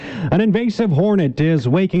An invasive hornet is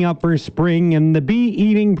waking up for spring, and the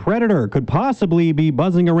bee-eating predator could possibly be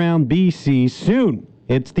buzzing around BC soon.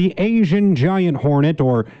 It's the Asian giant hornet,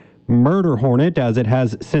 or murder hornet, as it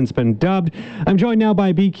has since been dubbed. I'm joined now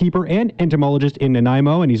by beekeeper and entomologist in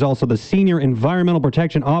Nanaimo, and he's also the Senior Environmental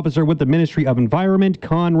Protection Officer with the Ministry of Environment,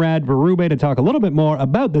 Conrad Berube, to talk a little bit more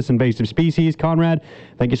about this invasive species. Conrad,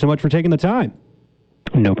 thank you so much for taking the time.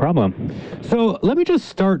 No problem. So let me just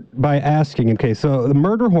start by asking, okay, so the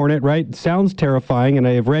murder hornet, right, sounds terrifying, and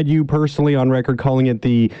I have read you personally on record calling it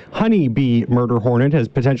the honeybee murder hornet as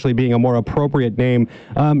potentially being a more appropriate name.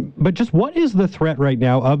 But just what is the threat right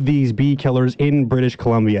now of these bee killers in British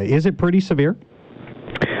Columbia? Is it pretty severe?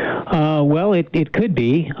 Well, it could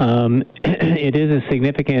be. It is a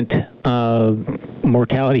significant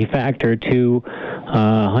mortality factor to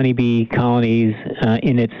honeybee colonies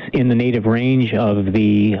in the native range of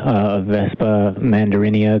the Vespa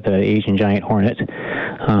mandarinia, the Asian giant hornet,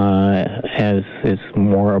 as is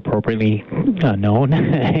more appropriately known,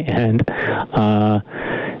 and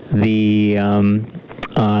the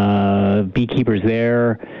beekeepers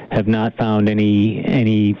there have not found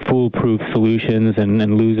any foolproof solutions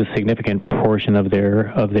and lose a significant portion of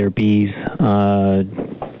their bees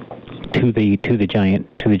to the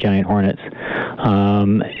giant hornets.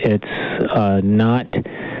 It's not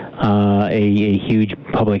a huge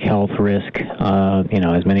public health risk.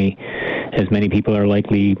 As many people are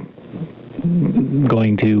likely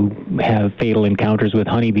going to have fatal encounters with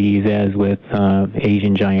honeybees as with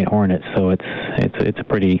Asian giant hornets. So it's a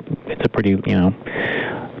pretty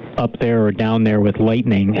up there or down there with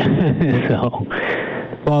lightning. So.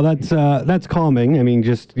 Well, that's calming. I mean,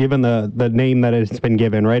 just given the name that it's been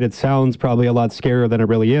given, right? It sounds probably a lot scarier than it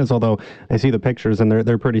really is, although I see the pictures and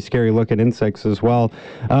they're pretty scary looking insects as well.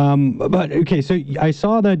 But okay, so I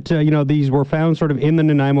saw that these were found sort of in the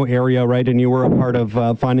Nanaimo area, right? And you were a part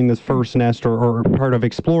of finding this first nest or part of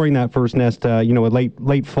exploring that first nest,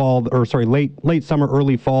 late summer,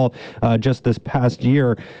 early fall, just this past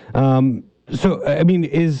year. So, I mean,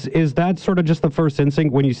 is that sort of just the first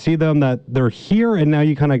instinct when you see them that they're here, and now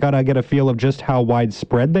you kind of got to get a feel of just how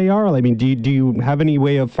widespread they are? I mean, do you have any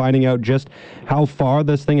way of finding out just how far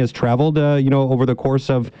this thing has traveled, over the course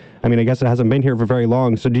of, I mean, I guess it hasn't been here for very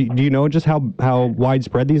long. So do you know just how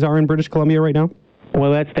widespread these are in British Columbia right now?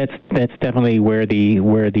 Well, that's definitely where the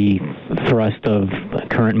thrust of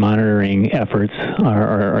current monitoring efforts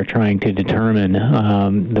are trying to determine.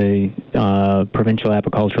 The provincial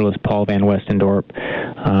apiculturalist Paul Van Westendorp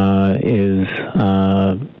is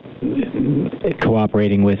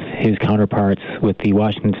cooperating with his counterparts with the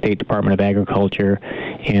Washington State Department of Agriculture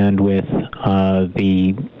and with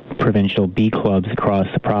the provincial bee clubs across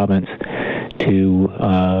the province to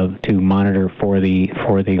monitor for the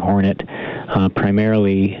hornet,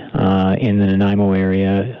 primarily in the Nanaimo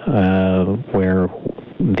area, where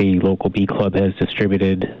the local bee club has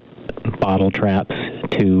distributed bottle traps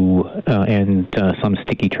and some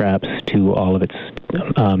sticky traps to all of its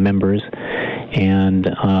members, and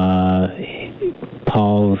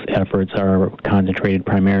Paul's efforts are concentrated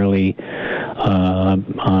primarily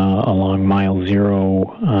along mile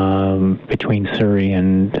 0 between Surrey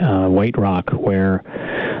and White Rock, where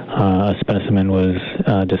a specimen was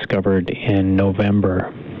discovered in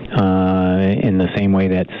November, in the same way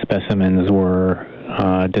that specimens were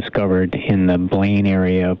discovered in the Blaine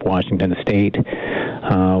area of Washington State,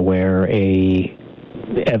 where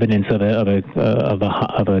evidence of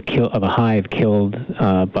a hive killed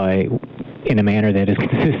in a manner that is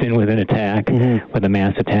consistent with an attack, with a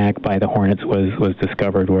mass attack by the hornets was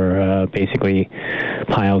discovered, where basically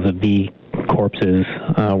piles of bee corpses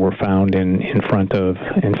were found in front of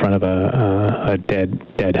a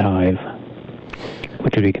dead hive,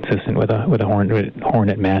 which would be consistent with a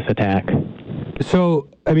hornet mass attack. So,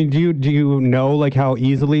 I mean, do you know like how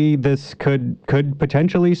easily this could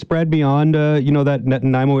potentially spread beyond that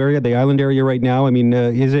Nanaimo area, the island area right now? I mean,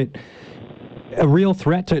 is it a real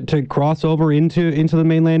threat to cross over into the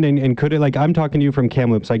mainland, and could it, like, I'm talking to you from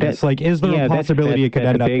Kamloops, I guess, like, is there a possibility it could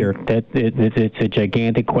end up here? It's a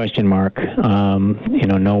gigantic question mark.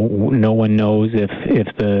 No one knows if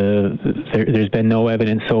there's been no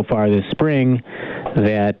evidence so far this spring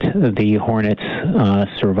that the hornets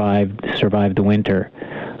survived the winter.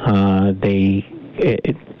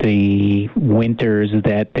 The winters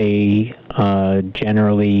that they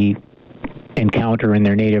generally encounter in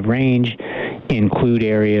their native range include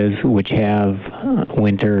areas which have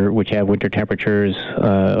winter temperatures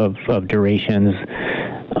of durations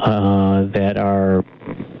that are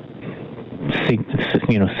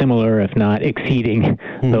similar, if not exceeding,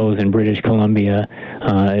 those in British Columbia,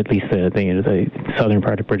 at least the southern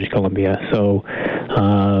part of British Columbia. So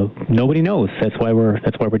nobody knows. That's why we're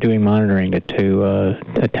doing monitoring to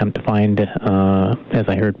attempt to find, as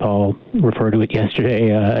I heard Paul refer to it yesterday,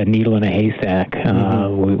 a needle in a haystack.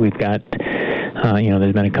 We've got.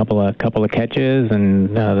 There's been a couple of catches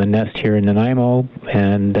and the nest here in Nanaimo,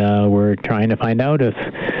 and we're trying to find out if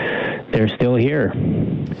they're still here.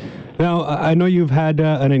 Now, I know you've had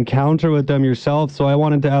an encounter with them yourself, so I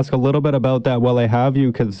wanted to ask a little bit about that while I have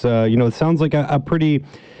you, because it sounds like a pretty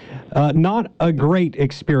not a great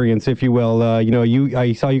experience, if you will.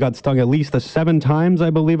 I saw you got stung at least 7 times, I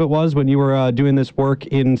believe it was, when you were doing this work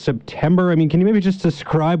in September. I mean, can you maybe just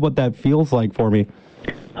describe what that feels like for me?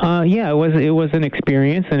 It was an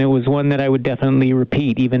experience, and it was one that I would definitely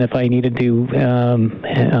repeat, even if I needed to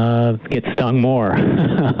get stung more.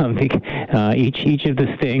 Each of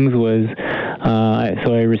the stings was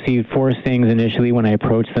so I received 4 stings initially when I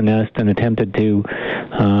approached the nest and attempted to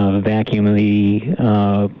vacuum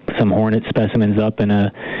some hornet specimens up in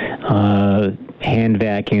a hand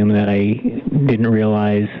vacuum that I didn't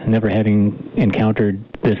realize, never having encountered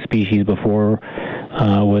this species before,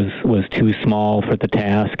 was too small for the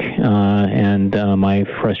task, and my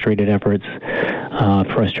frustrated efforts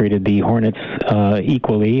frustrated the hornets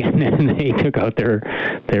equally, and they took out their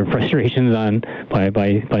frustrations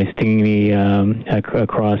by stinging me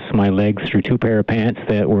across my legs through 2 pair of pants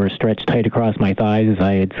that were stretched tight across my thighs as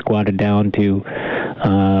I had squatted down to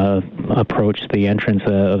approach the entrance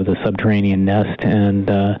of the subterranean nest, and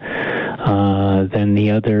then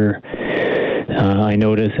the other. I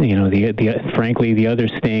noticed, frankly, the other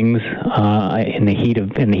stings in the heat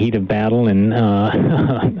of battle and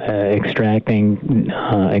extracting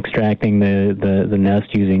the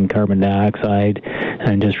nest using carbon dioxide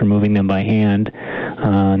and just removing them by hand,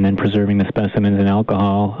 and then preserving the specimens in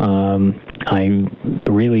alcohol. I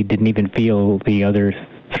really didn't even feel the other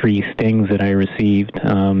 3 stings that I received,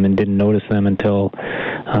 and didn't notice them until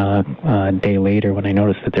a day later when I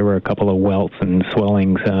noticed that there were a couple of welts and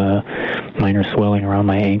swellings, minor swelling around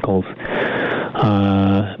my ankles.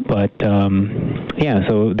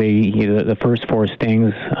 So the first 4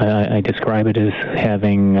 stings, I describe it as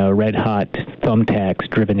having red hot thumbtacks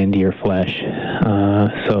driven into your flesh.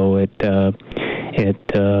 So it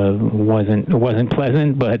wasn't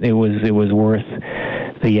pleasant, but it was worth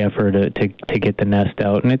the effort to get the nest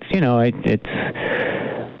out. And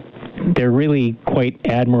they're really quite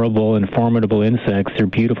admirable and formidable insects. They're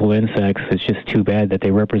beautiful insects. It's just too bad that they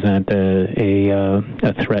represent a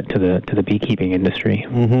threat to the beekeeping industry.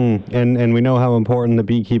 Mm-hmm. And we know how important the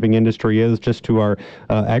beekeeping industry is just to our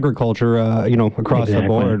agriculture, across the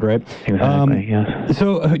board, right? Exactly. Yes.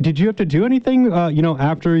 So, did you have to do anything,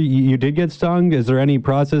 after you did get stung? Is there any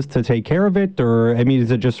process to take care of it, or is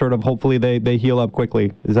it just sort of hopefully they heal up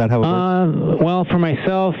quickly? Is that how it works? Well, for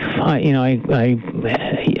myself,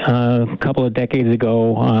 a couple of decades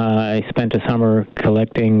ago, I spent a summer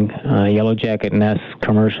collecting yellow jacket nests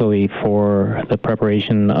commercially for the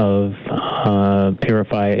preparation of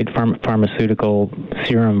purified pharmaceutical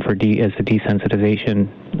serum as a desensitization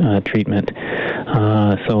treatment.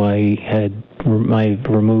 So I've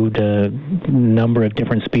removed a number of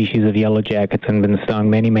different species of yellow jackets and been stung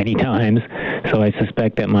many, many times. So I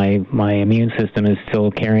suspect that my immune system is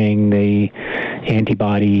still carrying the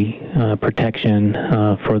antibody protection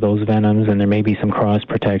for those venoms, and there may be some cross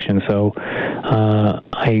protection. So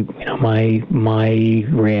my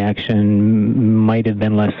reaction might have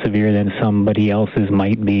been less severe than somebody else's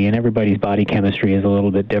might be, and everybody's body chemistry is a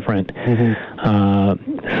little bit different. Mm-hmm.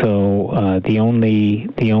 So the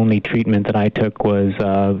only treatment that I took was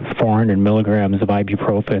 400 milligrams of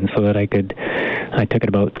ibuprofen, so that I took it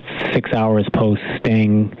about 6 hours post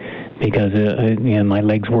sting, because my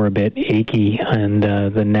legs were a bit achy, and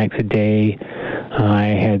the next day I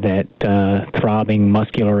had that throbbing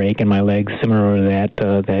muscular ache in my legs, similar to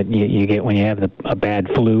that you get when you have a bad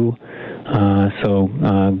flu. So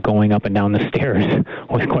going up and down the stairs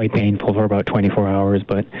was quite painful for about 24 hours.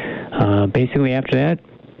 But basically after that,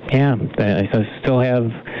 I still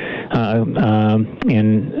have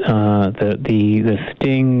the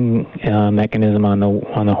sting mechanism on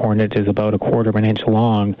the hornet is about 1/4 of an inch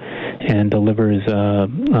long, and delivers a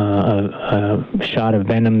shot of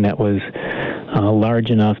venom that was large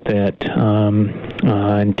enough that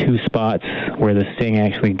in 2 spots where the sting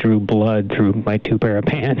actually drew blood through my 2 pair of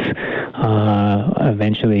pants,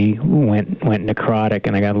 eventually went necrotic,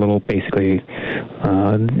 and I got little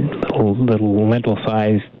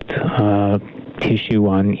lentil-sized tissue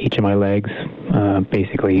on each of my legs,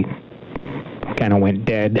 basically kind of went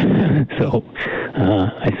dead. So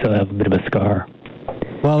I still have a bit of a scar.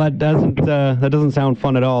 Well, that doesn't sound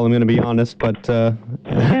fun at all. I'm going to be honest, but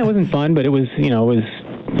yeah, it wasn't fun, but it was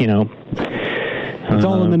it's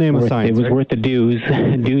all in the name of science. It was right? worth the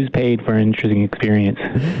dues paid for an interesting experience.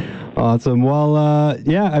 Awesome. Well,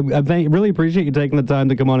 yeah, I really appreciate you taking the time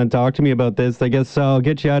to come on and talk to me about this. I guess I'll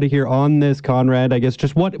get you out of here on this, Conrad. I guess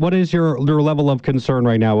just what is your level of concern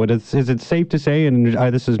right now? Is it safe to say, and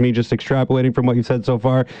this is me just extrapolating from what you've said so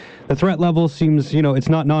far, the threat level seems, it's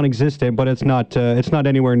not non-existent, but it's not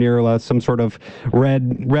anywhere near some sort of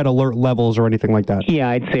red alert levels or anything like that. Yeah,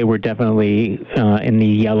 I'd say we're definitely in the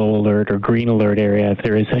yellow alert or green alert area, if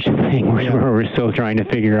there is such a thing. We're still trying to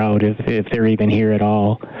figure out if they're even here at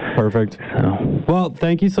all. Perfect. So. Well,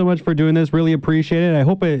 thank you so much for doing this. Really appreciate it. I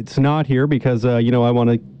hope it's not here because, I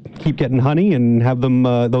want to keep getting honey and have them,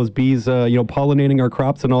 those bees, pollinating our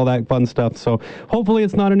crops and all that fun stuff. So hopefully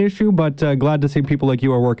it's not an issue, but glad to see people like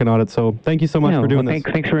you are working on it. So thank you so much for doing this.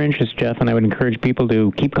 Thanks for your interest, Jeff, and I would encourage people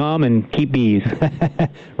to keep calm and keep bees.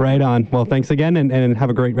 Right on. Well, thanks again, and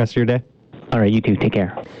have a great rest of your day. All right, you too. Take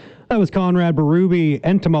care. That was Conrad Berube,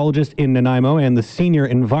 entomologist in Nanaimo and the Senior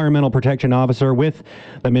Environmental Protection Officer with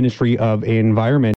the Ministry of Environment.